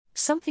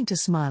something to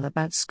smile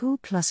about. School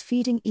plus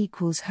feeding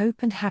equals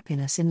hope and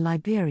happiness in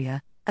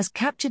Liberia, as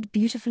captured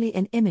beautifully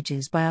in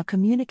images by our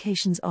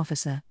communications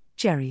officer,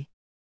 Gerry.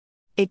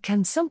 It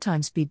can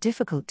sometimes be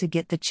difficult to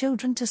get the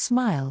children to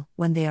smile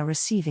when they are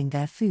receiving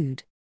their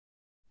food.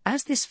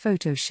 As this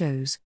photo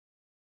shows,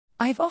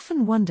 I've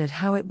often wondered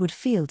how it would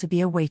feel to be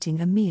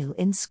awaiting a meal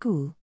in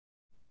school.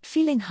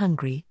 Feeling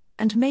hungry,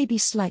 and maybe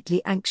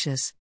slightly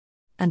anxious.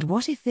 And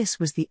what if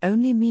this was the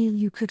only meal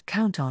you could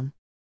count on?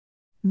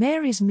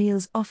 Mary's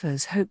Meals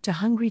offers hope to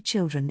hungry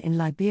children in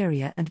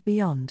Liberia and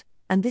beyond,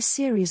 and this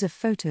series of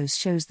photos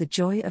shows the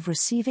joy of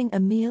receiving a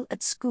meal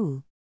at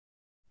school.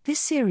 This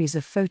series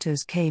of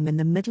photos came in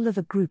the middle of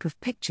a group of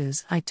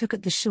pictures I took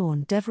at the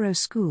Sean Devereaux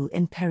School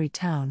in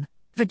Perrytown,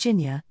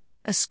 Virginia,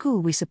 a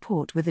school we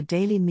support with a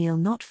daily meal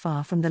not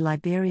far from the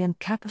Liberian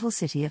capital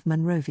city of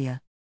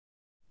Monrovia.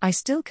 I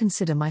still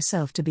consider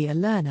myself to be a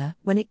learner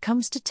when it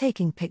comes to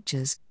taking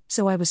pictures,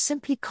 so I was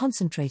simply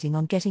concentrating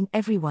on getting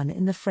everyone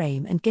in the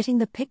frame and getting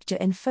the picture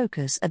in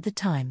focus at the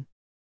time.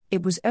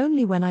 It was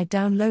only when I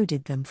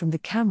downloaded them from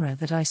the camera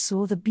that I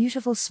saw the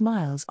beautiful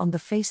smiles on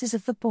the faces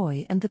of the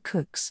boy and the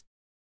cooks.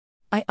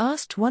 I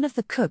asked one of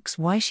the cooks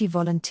why she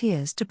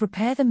volunteers to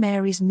prepare the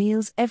Mary's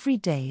meals every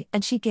day,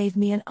 and she gave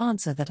me an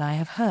answer that I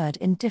have heard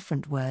in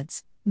different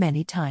words,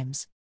 many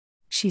times.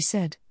 She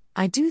said,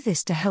 "I do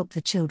this to help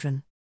the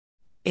children.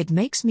 It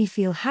makes me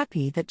feel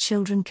happy that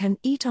children can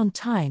eat on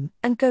time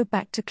and go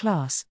back to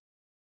class."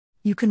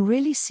 You can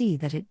really see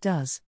that it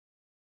does.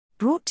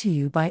 Brought to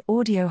you by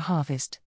Audio Harvest.